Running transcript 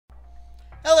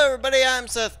Hello everybody, I'm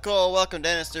Seth Cole, welcome to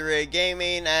Dynasty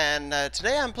Gaming, and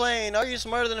today I'm playing Are You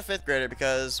Smarter Than a 5th Grader,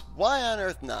 because why on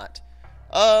earth not?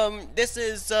 This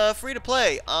is free to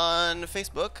play on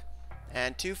Facebook,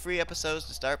 and 2 free episodes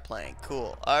to start playing.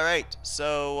 Cool. Alright,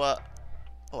 so,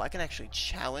 oh, I can actually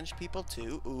challenge people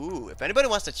too. Ooh, if anybody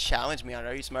wants to challenge me on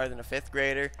Are You Smarter Than a 5th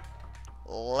Grader,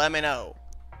 let me know.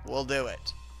 We'll do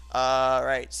it.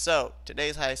 Alright, so,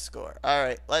 today's high score.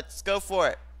 Alright, let's go for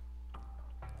it.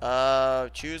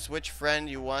 Choose which friend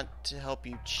you want to help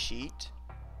you cheat.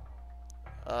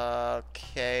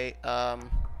 Okay, alright.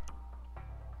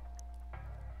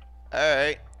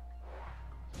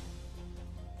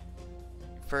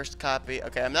 First copy.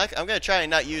 Okay, I'm gonna try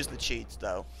and not use the cheats,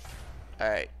 though.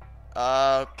 Alright.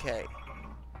 Okay.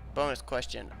 Bonus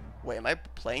question. Wait, am I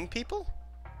playing people?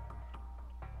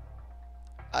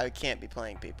 I can't be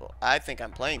playing people. I think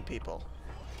I'm playing people.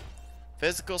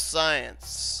 Physical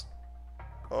science.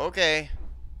 Okay.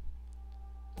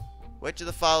 Which of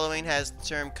the following has the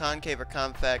term concave or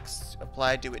convex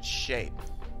applied to its shape?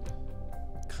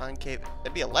 Concave.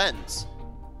 That'd be a lens.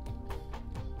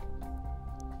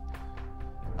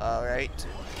 Alright.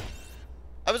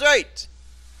 I was right!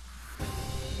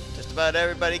 Just about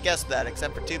everybody guessed that,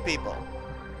 except for 2 people.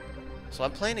 So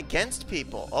I'm playing against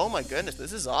people. Oh my goodness,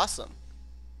 this is awesome.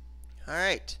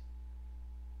 Alright.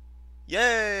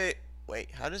 Yay!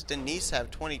 Wait, how does Denise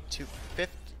have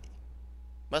 2250?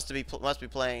 Must be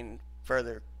playing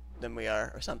further than we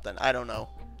are, or something. I don't know.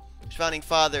 His founding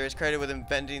father is credited with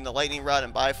inventing the lightning rod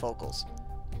and bifocals.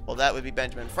 Well, that would be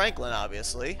Benjamin Franklin,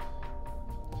 obviously.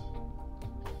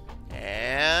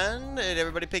 And did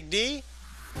everybody pick D?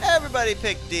 Everybody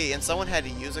picked D, and someone had to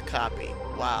use a copy.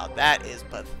 Wow, that is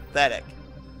pathetic.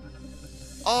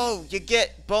 Oh, you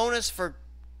get bonus for.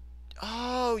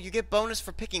 Oh, you get bonus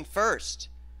for picking first.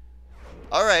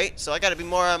 Alright, so I gotta be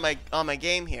more on my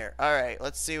game here. Alright,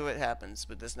 let's see what happens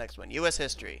with this next one. U.S.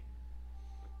 history.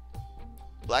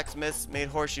 Blacksmiths made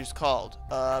horseshoes called.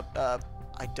 I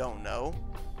don't know.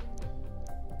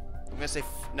 I'm gonna say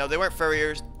no, they weren't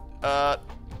furriers.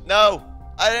 No!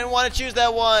 I didn't want to choose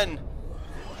that one!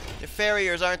 They're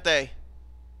farriers, aren't they?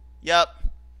 Yup.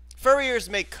 Furriers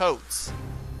make coats.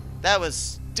 That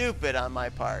was stupid on my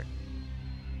part.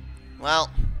 Well,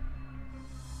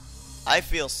 I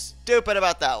feel stupid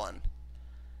about that one.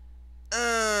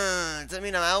 Does that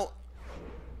mean I'm out?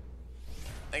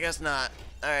 I guess not.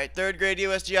 Alright, 3rd grade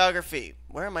U.S. geography.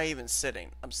 Where am I even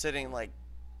sitting? I'm sitting like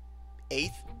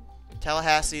 8th?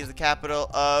 Tallahassee is the capital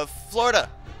of Florida.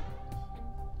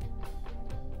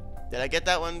 Did I get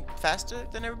that one faster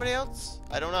than everybody else?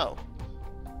 I don't know.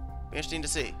 Be interesting to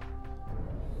see.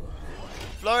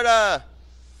 Florida!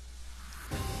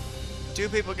 2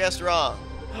 people guessed wrong.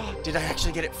 Did I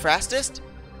actually get it fastest?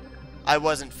 I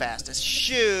wasn't fastest.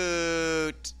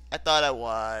 Shoot! I thought I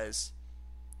was.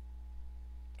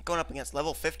 Going up against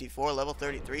level 54, level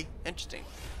 33. Interesting.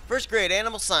 1st grade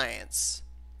animal science.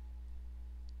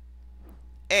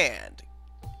 And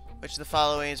which of the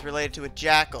following is related to a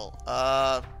jackal?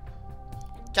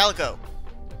 Calico.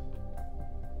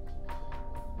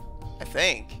 I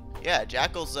think. Yeah,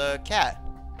 jackal's a cat.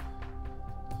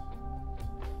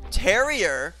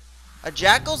 Terrier? A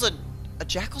jackal's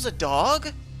a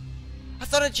dog? I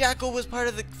thought a jackal was part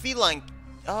of the feline.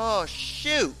 Oh,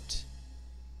 shoot.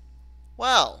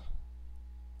 Well,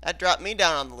 that dropped me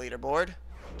down on the leaderboard.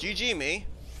 GG me.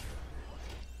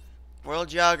 World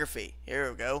geography. Here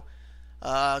we go.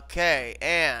 Okay,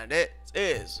 and it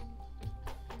is.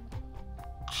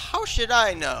 How should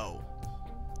I know?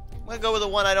 I'm gonna go with the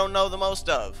one I don't know the most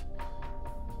of.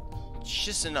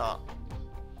 Chisinau.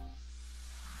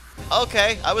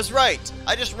 Okay, I was right.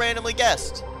 I just randomly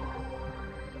guessed.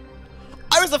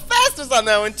 I was the fastest on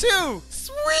that one, too!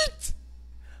 Sweet!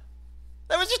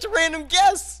 That was just a random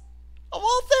guess! Of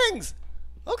all things!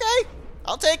 Okay,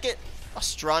 I'll take it.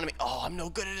 Astronomy. Oh, I'm no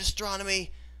good at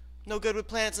astronomy. No good with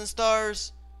planets and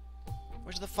stars.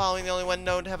 Which of the following the only one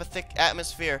known to have a thick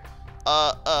atmosphere?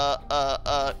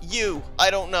 You. I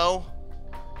don't know.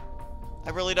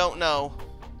 I really don't know.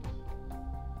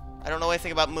 I don't know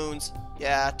anything about moons.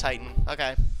 Yeah, Titan.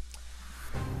 Okay.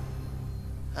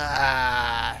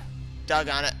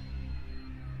 Doggone it.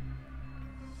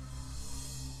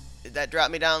 Did that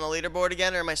drop me down the leaderboard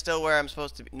again, or am I still where I'm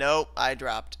supposed to be? Nope, I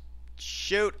dropped.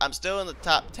 Shoot, I'm still in the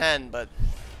top 10, but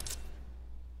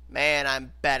man,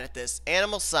 I'm bad at this.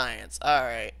 Animal science.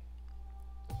 Alright.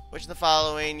 Which of the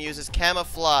following uses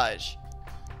camouflage?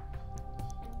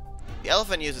 The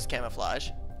elephant uses camouflage.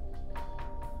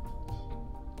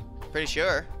 Pretty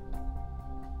sure.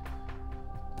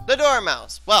 The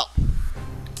dormouse. Well,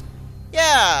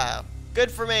 yeah,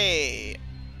 good for me.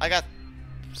 I got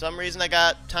For some reason I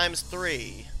got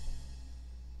 ×3.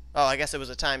 Oh, I guess it was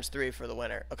a ×3 for the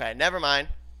winner. Okay, never mind.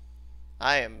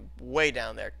 I am way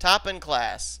down there. Top in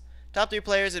class. Top 3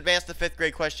 players advance the 5th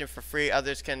grade question for free.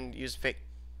 Others can use fake.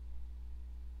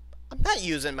 I'm not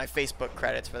using my Facebook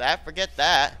credits for that. Forget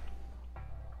that.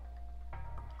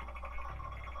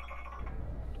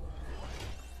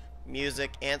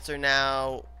 Music, answer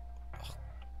now.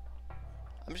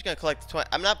 I'm just gonna collect the 20.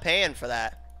 I'm not paying for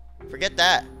that. Forget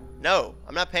that. No,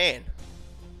 I'm not paying.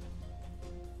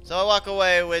 So I walk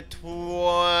away with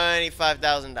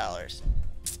 $25,000.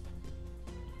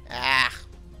 Ah.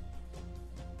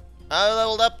 I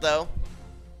leveled up though.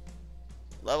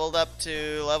 Leveled up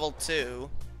to level 2.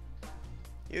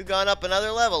 You've gone up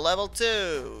another level, level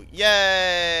 2.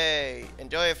 Yay!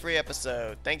 Enjoy a free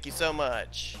episode. Thank you so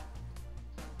much.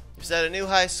 You've set a new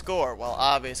high score. Well,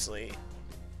 obviously.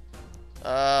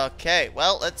 Okay,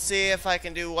 well, let's see if I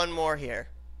can do one more here.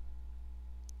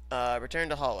 Return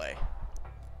to hallway.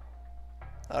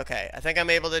 Okay, I think I'm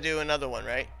able to do another one,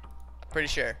 right? Pretty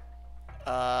sure.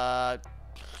 I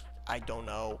don't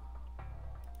know.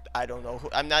 I don't know.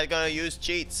 I'm not gonna use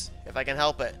cheats if I can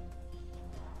help it.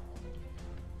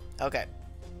 Okay.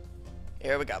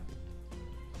 Here we go.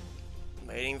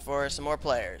 Waiting for some more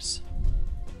players.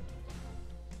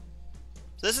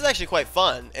 So this is actually quite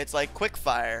fun. It's like quick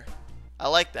fire. I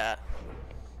like that.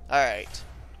 Alright.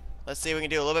 Let's see if we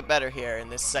can do a little bit better here in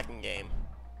this second game.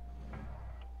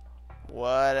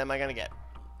 What am I gonna get?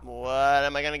 What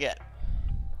am I gonna get?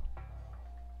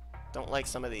 Don't like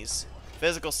some of these.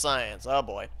 Physical science. Oh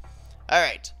boy.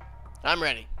 Alright. I'm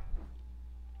ready.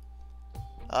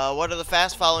 What are the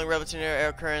fast following revolutionary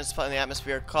air currents in the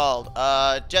atmosphere called?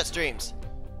 Jet streams.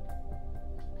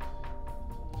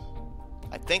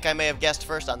 I think I may have guessed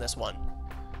first on this one.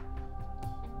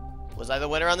 Was I the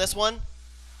winner on this one?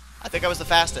 I think I was the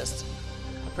fastest.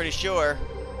 I'm pretty sure.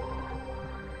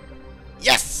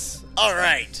 Yes!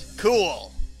 Alright.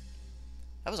 Cool.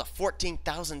 That was a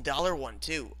 $14,000 one,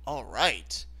 too.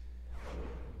 Alright.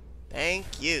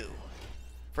 Thank you.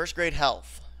 First grade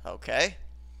health. Okay.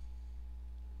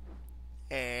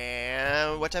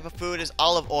 And what type of food is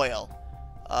olive oil?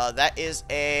 That is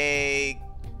a...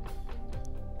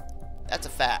 That's a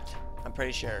fat. I'm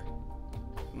pretty sure.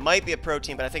 Might be a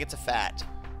protein, but I think it's a fat.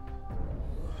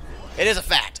 It is a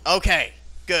fat. Okay.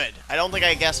 Good. I don't think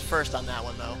I guessed first on that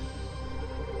one, though.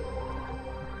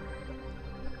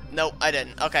 Nope, I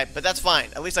didn't. Okay, but that's fine.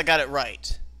 At least I got it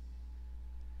right.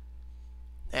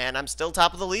 And I'm still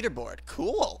top of the leaderboard.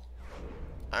 Cool.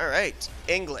 Alright.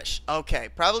 English. Okay,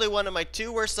 probably one of my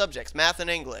 2 worst subjects, math and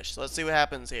English. So let's see what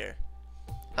happens here.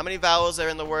 How many vowels are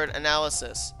in the word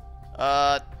analysis?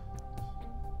 3.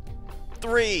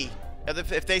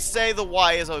 If they say the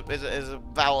Y is a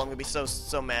vowel, I'm gonna be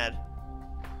so mad.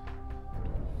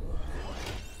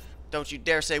 Don't you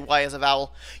dare say Y is a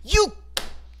vowel. You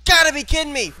gotta be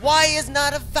kidding me! Y is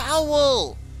not a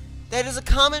vowel! That is a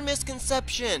common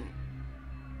misconception.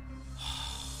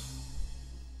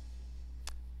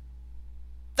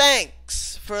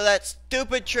 Thanks for that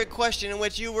stupid trick question in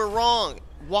which you were wrong.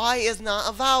 Y is not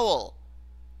a vowel.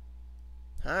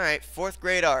 Alright, 4th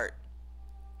grade art.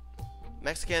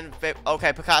 Mexican,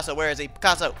 okay, Picasso, where is he?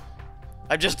 Picasso.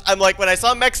 I'm like, when I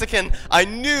saw Mexican, I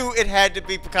knew it had to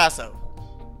be Picasso.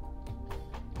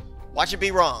 Watch it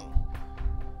be wrong.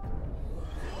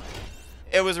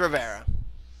 It was Rivera.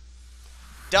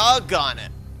 Doggone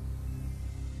it.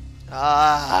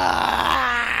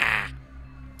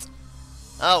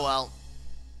 Oh well.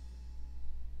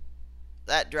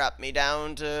 That dropped me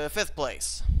down to 5th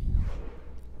place.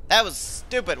 That was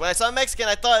stupid. When I saw Mexican,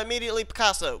 I thought immediately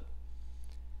Picasso.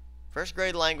 First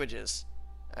grade languages.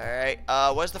 Alright,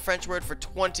 what's the French word for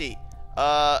 20?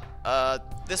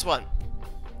 This one.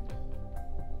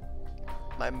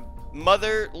 My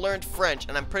mother learned French,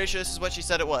 and I'm pretty sure this is what she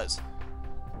said it was.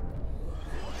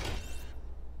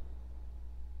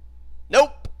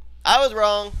 Nope! I was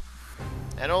wrong.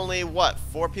 And only, what,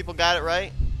 4 people got it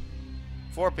right?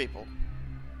 4 people.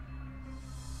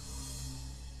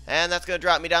 And that's going to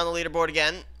drop me down the leaderboard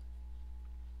again.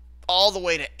 All the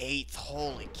way to 8th.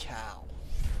 Holy cow.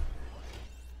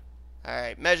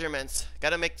 Alright, measurements.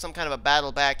 Gotta make some kind of a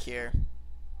battle back here.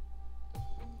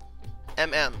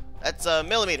 MM. That's a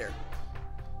millimeter.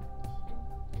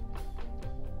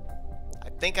 I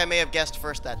think I may have guessed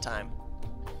first that time,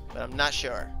 but I'm not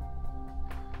sure.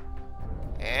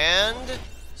 And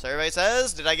survey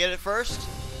says, did I get it first?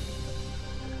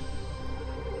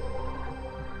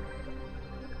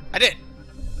 I did.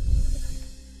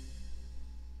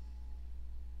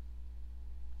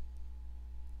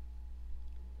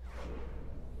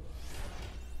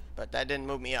 But that didn't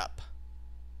move me up.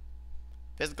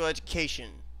 Physical education.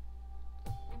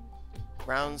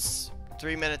 Rounds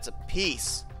 3 minutes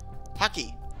apiece.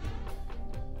 Hockey.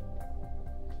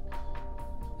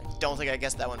 I don't think I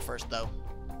guessed that one first, though.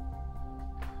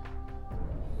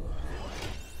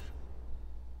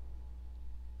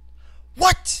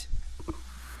 What?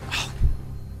 Oh.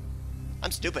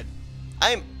 I'm stupid.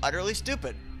 I am utterly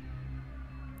stupid.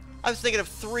 I was thinking of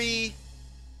 3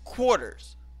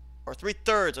 quarters, or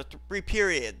 3/3, or 3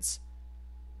 periods.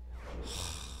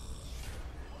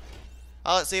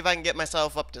 Let's see if I can get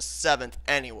myself up to 7th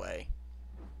anyway.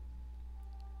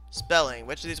 Spelling.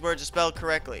 Which of these words are spelled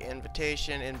correctly?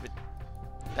 Invitation,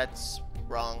 that's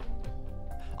wrong.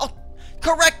 Oh,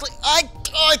 correctly! I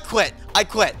quit! I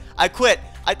quit! I quit!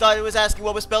 I thought it was asking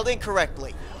what was spelled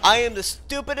incorrectly. I am the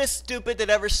stupidest stupid that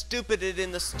ever stupided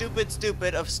in the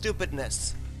stupid of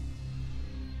stupidness.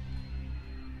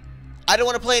 I don't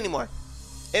want to play anymore.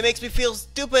 It makes me feel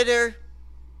stupider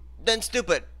than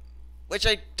stupid, which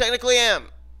I technically am.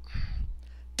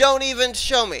 Don't even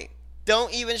show me.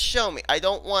 Don't even show me. I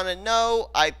don't want to know.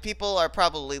 People are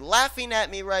probably laughing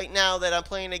at me right now that I'm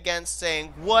playing against,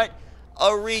 saying, what a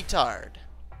retard.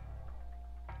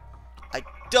 I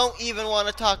don't even want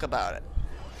to talk about it.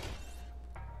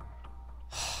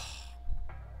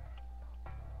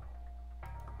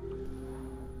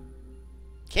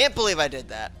 Can't believe I did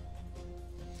that.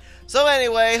 So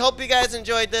anyway, hope you guys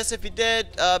enjoyed this. If you did,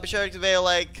 be sure to give a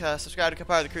like, subscribe to become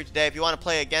part of the crew today. If you want to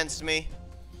play against me,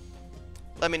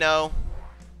 let me know,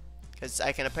 because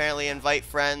I can apparently invite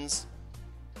friends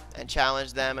and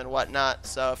challenge them and whatnot.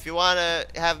 So if you want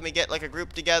to have me get like a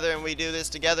group together and we do this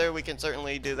together, we can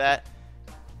certainly do that.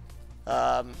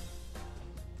 I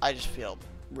just feel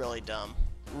really dumb.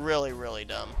 Really, really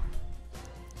dumb.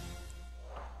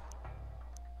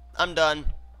 I'm done.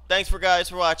 Thanks for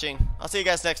watching. I'll see you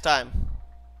guys next time.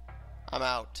 I'm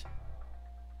out.